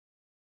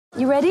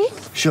You ready?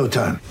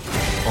 Showtime.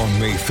 On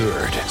May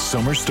 3rd,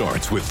 summer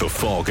starts with The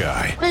Fall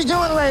Guy. Let's do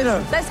it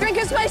later. Let's drink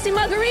a spicy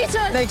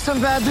margarita. Make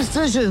some bad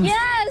decisions.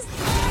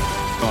 Yes!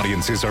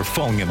 Audiences are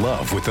falling in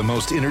love with the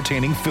most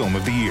entertaining film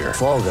of the year.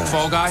 Fall Guy.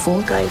 Fall Guy.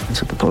 Fall guy.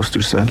 That's what the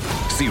poster said.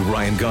 See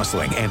Ryan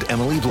Gosling and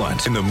Emily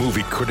Blunt in the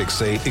movie critics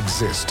say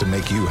exists to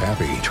make you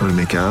happy. Trying to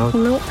make it out?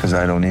 Nope. Because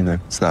I don't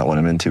either. It's not what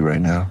I'm into right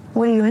now.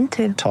 What are you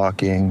into?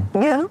 Talking.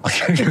 Yeah.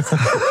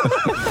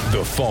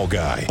 The Fall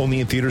Guy.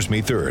 Only in theaters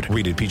May 3rd.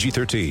 Rated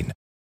PG-13.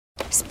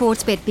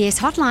 Sportsbet BS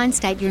hotline,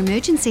 state your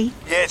emergency.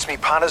 Yeah, it's me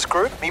punters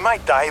group. Me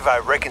mate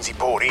Davo reckons he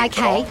bought in.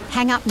 Okay,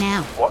 hang up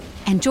now. What?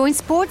 And join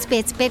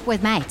Sportsbet's Bet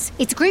with Mates.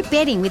 It's group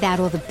betting without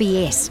all the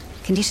BS.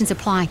 Conditions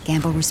apply.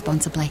 Gamble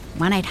responsibly.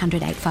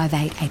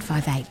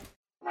 1-800-858-858.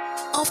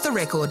 Off the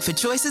record for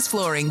Choices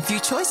Flooring.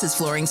 View Choices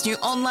Flooring's new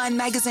online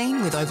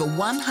magazine with over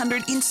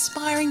 100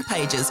 inspiring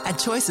pages at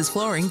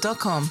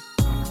choicesflooring.com.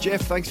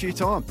 Jeff, thanks for your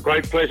time.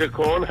 Great pleasure,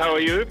 Corn. How are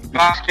you?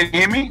 Bucks, can you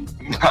hear me?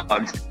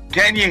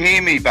 Can you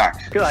hear me,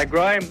 Bucks? G'day,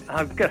 Graham.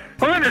 I'm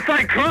going to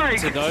say Craig.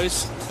 To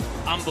those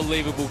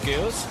unbelievable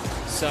girls,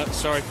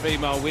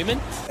 female women.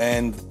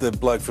 And the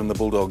bloke from the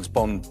Bulldogs,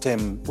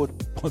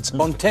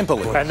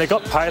 Bontempelli. And they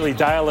got Paley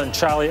Dale and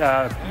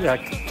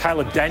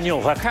Caleb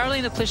Daniel.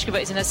 Carolina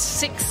Pliskova is in her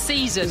sixth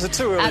season Is it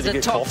too early as to a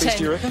get top coffees, 10.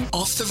 do you reckon?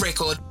 Off the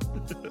record.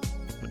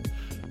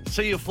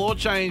 See your floor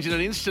change in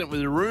an instant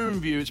with a room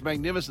view. It's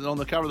magnificent on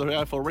the cover of the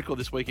AFL Record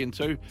this weekend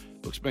too.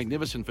 Looks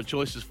magnificent for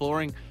Choices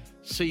Flooring.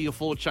 See your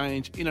floor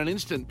change in an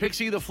instant.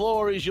 Pixie, the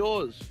floor is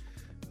yours.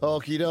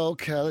 Okie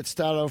doke. Let's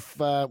start off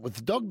with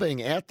the dog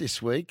being out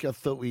this week. I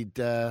thought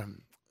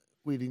an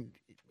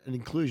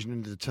inclusion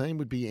into the team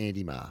would be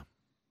Andy Marr.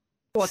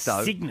 What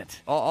though?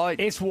 Signet.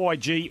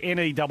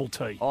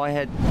 SYGNETT. I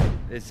had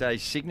there's a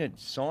signet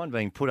sign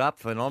being put up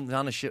for, and I'm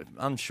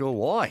unsure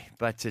why,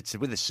 but it's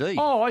with a C.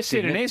 Oh, I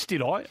said Signet. an S,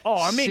 did I?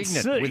 Oh, I meant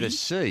Signet C. with a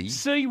C.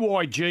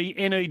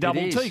 CYGNETT.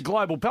 It is.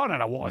 Global. I don't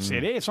know why I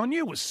said S. I knew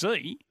it was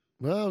C.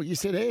 Well, you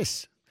said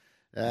S.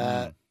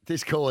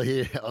 This caller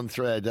here on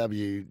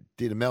 3AW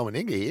did a Melbourne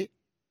Inga here.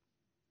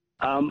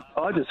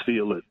 I just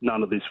feel that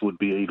none of this would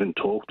be even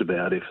talked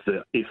about if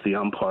the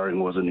umpiring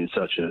wasn't in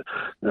such a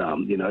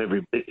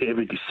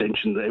every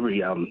dissension,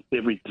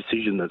 every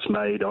decision that's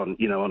made on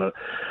a.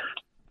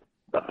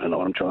 I don't know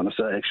what I'm trying to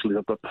say. Actually,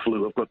 I've got the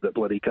flu. I've got that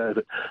bloody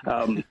COVID.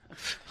 I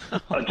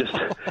just,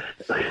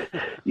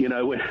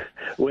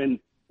 when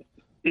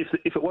if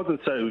it wasn't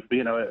so, I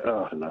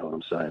don't know what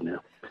I'm saying now.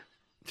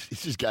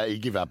 It's just you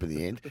give up in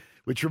the end,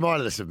 which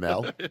reminded us of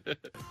Mel. I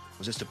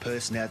was just a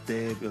person out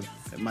there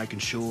making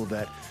sure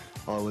that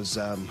I was,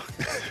 I'm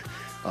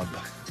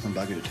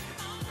buggered.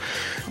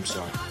 I'm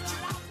sorry.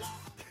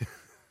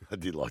 I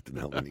did like the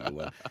Melbourne Inga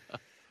one.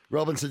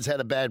 Robinson's had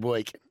a bad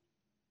week.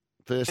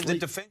 Firstly,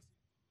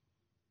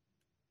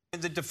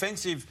 The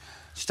defensive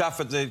stuff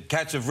at the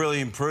Cats have really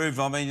improved.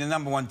 I mean, the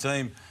number one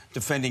team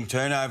defending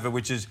turnover,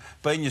 which has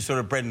been your sort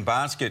of bread and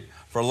basket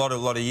for a lot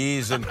of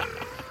years. And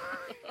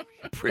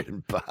bread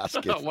and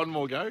basket. One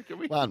more go, can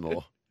we? One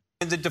more.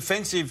 The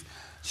defensive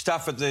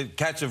stuff at the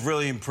Cats have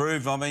really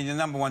improved. I mean, the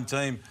number one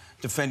team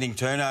defending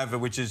turnover,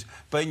 which has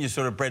been your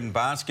sort of bread and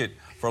basket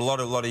for a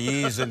lot of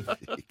years. And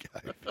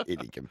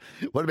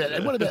What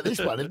about this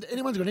one? If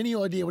anyone's got any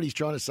idea what he's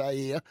trying to say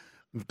here,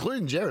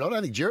 including Jared? I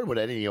don't think Jared would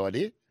have any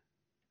idea.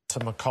 To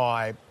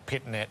Mackay,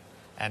 Pitnet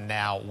and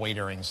now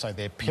Wiedering. So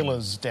their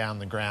pillars down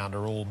the ground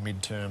are all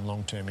mid-term,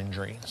 long-term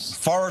injuries.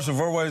 Forest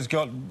have always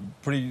got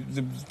pretty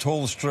the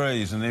tallest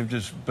trees, and they've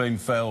just been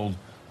felled.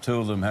 Two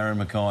of them, Harry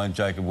Mackay and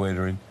Jacob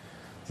Wiedering.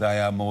 They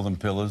are more than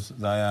pillars.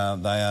 They are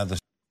the...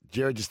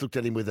 Jared just looked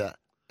at him with an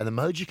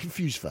emoji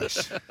confused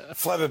face.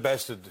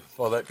 Flabbergasted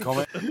by that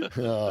comment.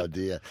 Oh,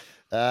 dear.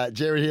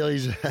 Jared Hill,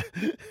 he's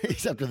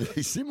up to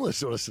a similar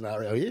sort of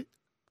scenario here.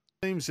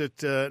 Seems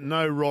that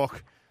no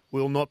rock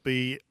will not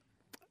be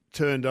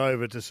turned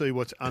over to see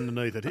what's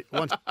underneath it.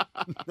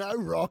 No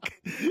rock.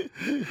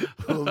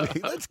 Well,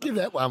 let's give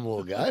that one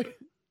more go.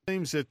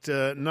 Seems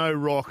that no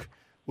rock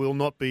will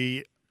not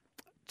be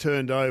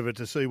turned over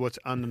to see what's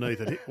underneath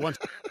it.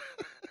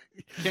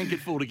 Can't get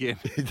fooled again.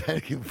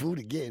 Don't get fooled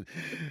again.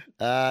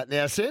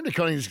 Now, Sam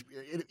DeConning,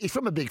 he's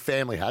from a big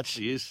family, Hutch.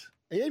 He is.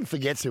 He even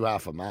forgets who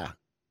half of them are.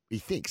 He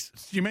thinks.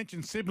 You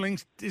mentioned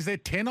siblings. Is there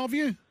 10 of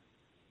you?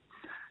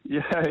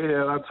 Yeah,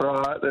 that's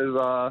right.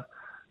 There's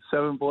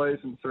 7 boys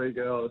and 3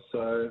 girls,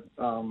 so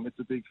it's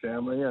a big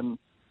family, and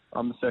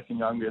I'm the second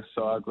youngest,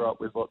 so I grew up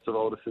with lots of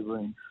older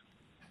siblings.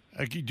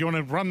 Do you want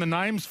to run the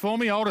names for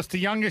me? Oldest to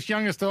youngest,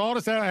 youngest to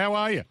oldest? How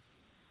are you?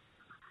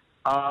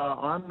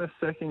 I'm the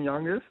second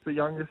youngest. The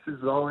youngest is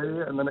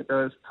Zoe, and then it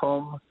goes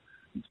Tom,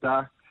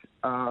 Jack,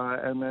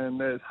 and then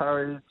there's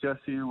Harry,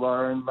 Jesse,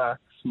 Lauren, Max,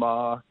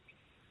 Mark,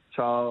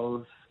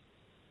 Charles,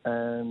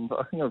 and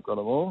I think I've got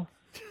them all.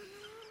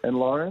 And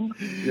Lauren,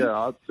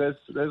 yeah, there's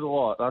a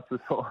lot. That's for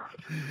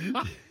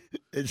sure.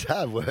 It's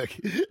hard work.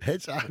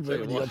 It's hard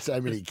work when you've got so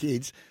many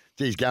kids.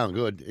 He's going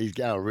good. He's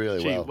going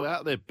really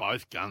well. They're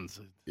both guns.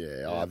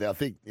 Yeah, I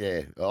think,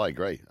 I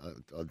agree.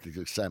 I think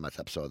there's so much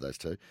upside those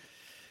two.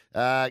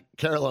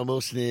 Caroline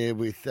Wilson here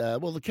with,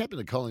 the captain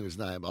of Collingwood's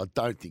name I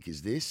don't think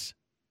is this.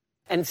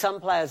 And some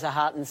players are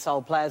heart and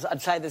soul players.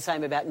 I'd say the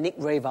same about Nick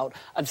Riewoldt.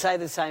 I'd say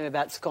the same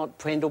about Scott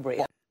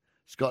Pendlebury.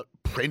 Scott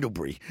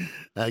Pendlebury.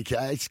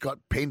 Okay, Scott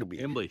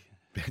Pendlebury. Embley.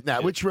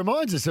 No, which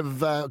reminds us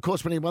of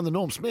course, when he won the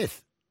Norm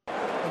Smith.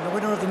 And the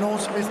winner of the Norm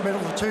Smith Medal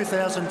for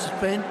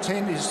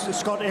 2010 is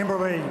Scott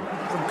Embry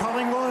from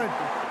Collingwood.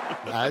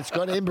 No,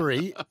 Scott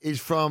Embry is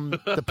from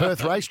the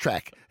Perth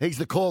racetrack. He's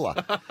the caller.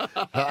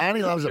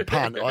 Arnie loves a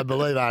punt. I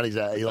believe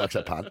he likes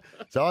a punt.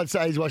 So I'd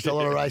say he's watched a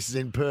lot of races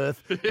in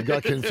Perth and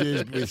got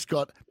confused with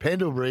Scott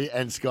Pendlebury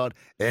and Scott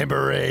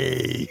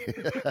Embry.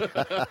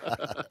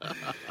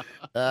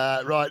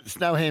 Right,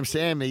 Snowham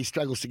Sam, he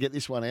struggles to get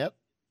this one out.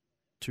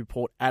 To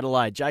Port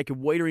Adelaide.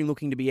 Jacob Wiedering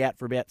looking to be out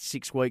for about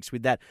 6 weeks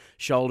with that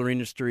shoulder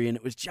injury, and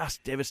it was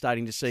just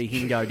devastating to see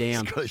him go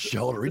down. He's got a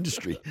shoulder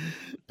injury.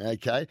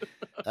 Okay.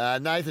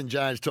 Nathan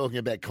Jones talking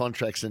about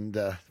contracts and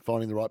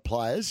finding the right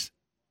players.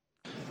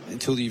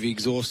 Until you've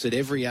exhausted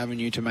every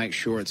avenue to make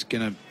sure it's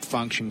going to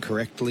function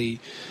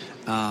correctly.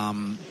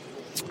 And,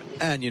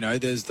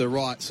 there's the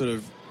right sort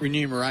of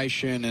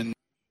remuneration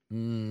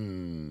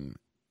and...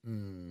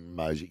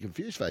 Mosey,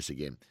 confused face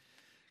again.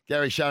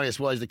 Gary showing us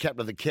why he's the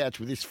captain of the couch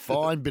with this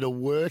fine bit of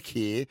work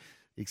here,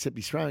 except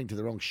he's throwing to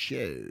the wrong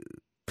shoe.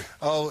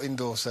 I'll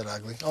endorse that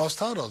ugly. I was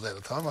told I was out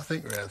of time. I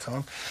think we're out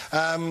of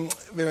time.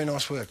 Very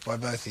nice work by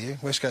both of you.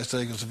 West Coast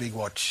Eagles, a big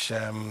watch.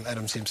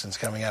 Adam Simpson's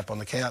coming up on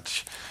the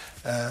couch.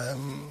 Are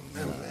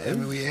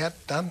we out?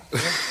 Done?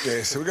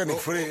 Yeah, so we've got any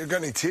footy, we've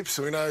got any tips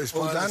so we know who's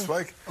playing this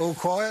week? All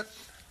quiet?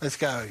 Let's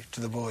go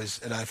to the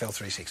boys at AFL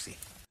 360.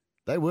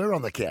 They were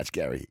on the couch,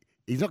 Gary.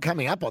 He's not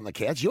coming up on the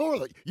couch. You're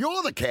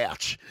the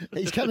couch.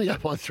 He's coming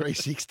up on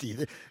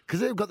 360 because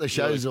they've got the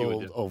shows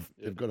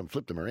they've got them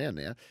flipped them around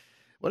now.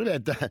 What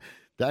about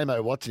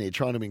Damo Watson here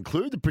trying to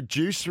include the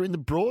producer in the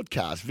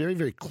broadcast? Very,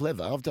 very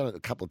clever. I've done it a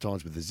couple of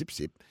times with the Zip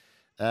Zip.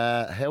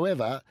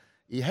 However,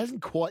 he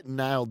hasn't quite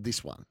nailed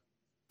this one.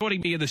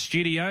 Joining me in the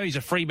studio, he's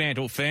a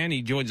Fremantle fan.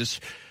 He joins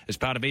us as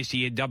part of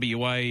SEN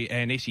WA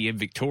and SEN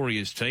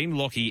Victoria's team.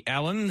 Lockie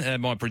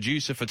Allen, my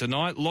producer for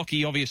tonight.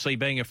 Lockie, obviously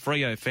being a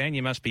Freo fan,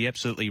 you must be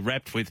absolutely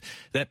wrapped with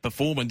that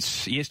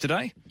performance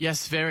yesterday.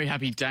 Yes, very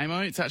happy,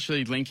 Damo. It's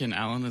actually Lincoln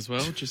Allen as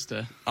well.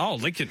 Oh,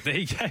 Lincoln, there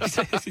you go.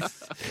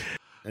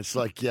 It's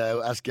like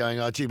us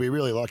going, gee, we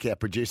really like our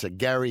producer,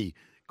 Gary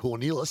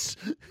Cornelis,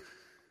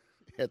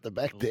 at the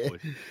back there.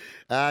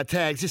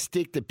 Tags, just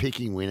stick to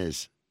picking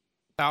winners.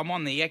 I'm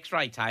on the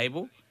X-ray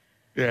table,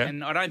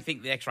 and I don't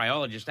think the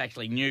X-rayologist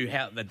actually knew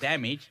the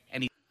damage.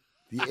 And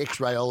the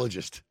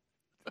X-rayologist,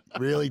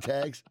 really,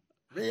 Tags?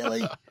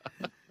 Really?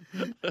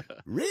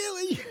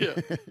 Really?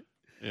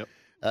 Yep.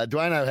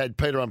 Duano had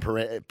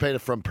Peter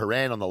from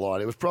Paran on the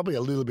line. It was probably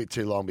a little bit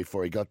too long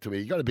before he got to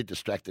it. He got a bit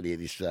distracted here.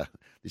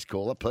 This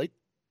caller, Pete.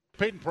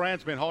 Pete and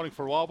Paran's been holding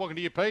for a while. Welcome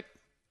to you, Pete.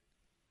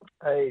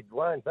 Hey,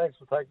 Dwayne. Thanks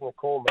for taking the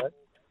call, mate.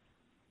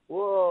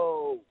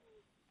 Whoa.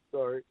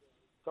 Sorry.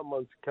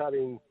 Someone's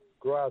cutting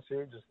grass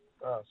here.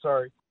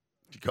 Sorry.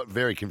 He got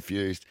very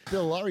confused.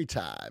 Bill Laurie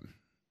time.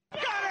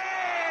 Got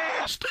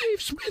it! Steve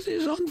Smith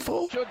is on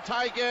for. Should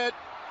take it.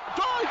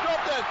 Try,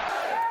 dropped it.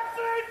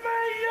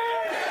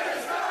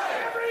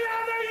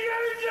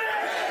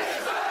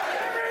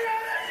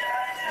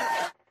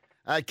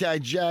 Okay,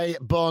 Jay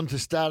Bond to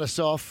start us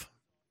off.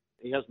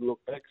 He hasn't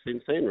looked back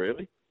since then,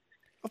 really.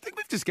 I think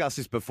we've discussed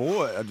this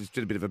before. I just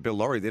did a bit of a Bill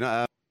Laurie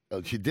then.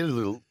 You did a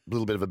little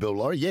bit of a Bill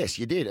Laurie. Yes,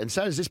 you did. And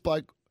so does this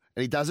bloke,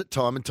 and he does it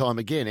time and time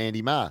again,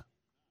 Andy Marr.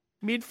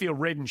 Midfield,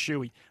 Red and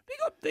Shuey.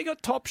 They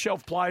got top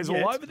shelf players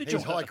all over the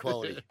joint. He's high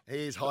quality.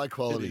 He is high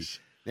quality.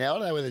 Now, I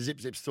don't know whether Zip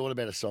Zip's thought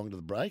about a song to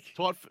the break.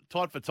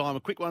 Tight for time.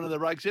 A quick one to the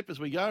break, Zip, as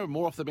we go.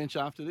 More off the bench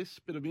after this.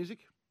 Bit of music.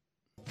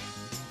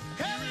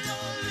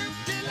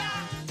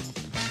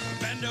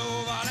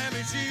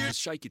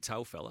 Shake your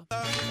tail, fella.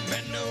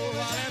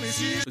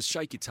 Just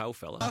shake your tail,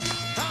 fella.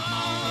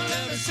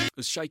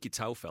 Just shake your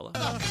tail, fella.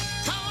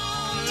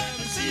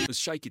 Just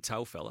shake your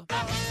tail, fella.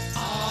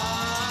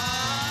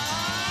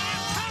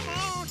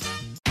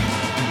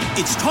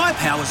 It's Tyre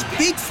Power's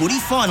Big Footy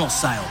Final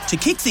Sale. To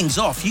kick things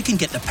off, you can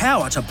get the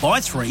power to buy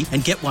 3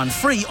 and get 1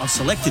 free on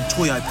selected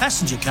Toyo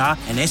passenger car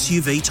and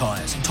SUV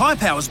tyres. Tyre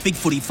Power's Big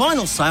Footy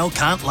Final Sale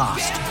can't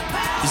last.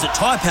 Visit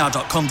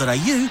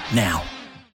tyrepower.com.au now.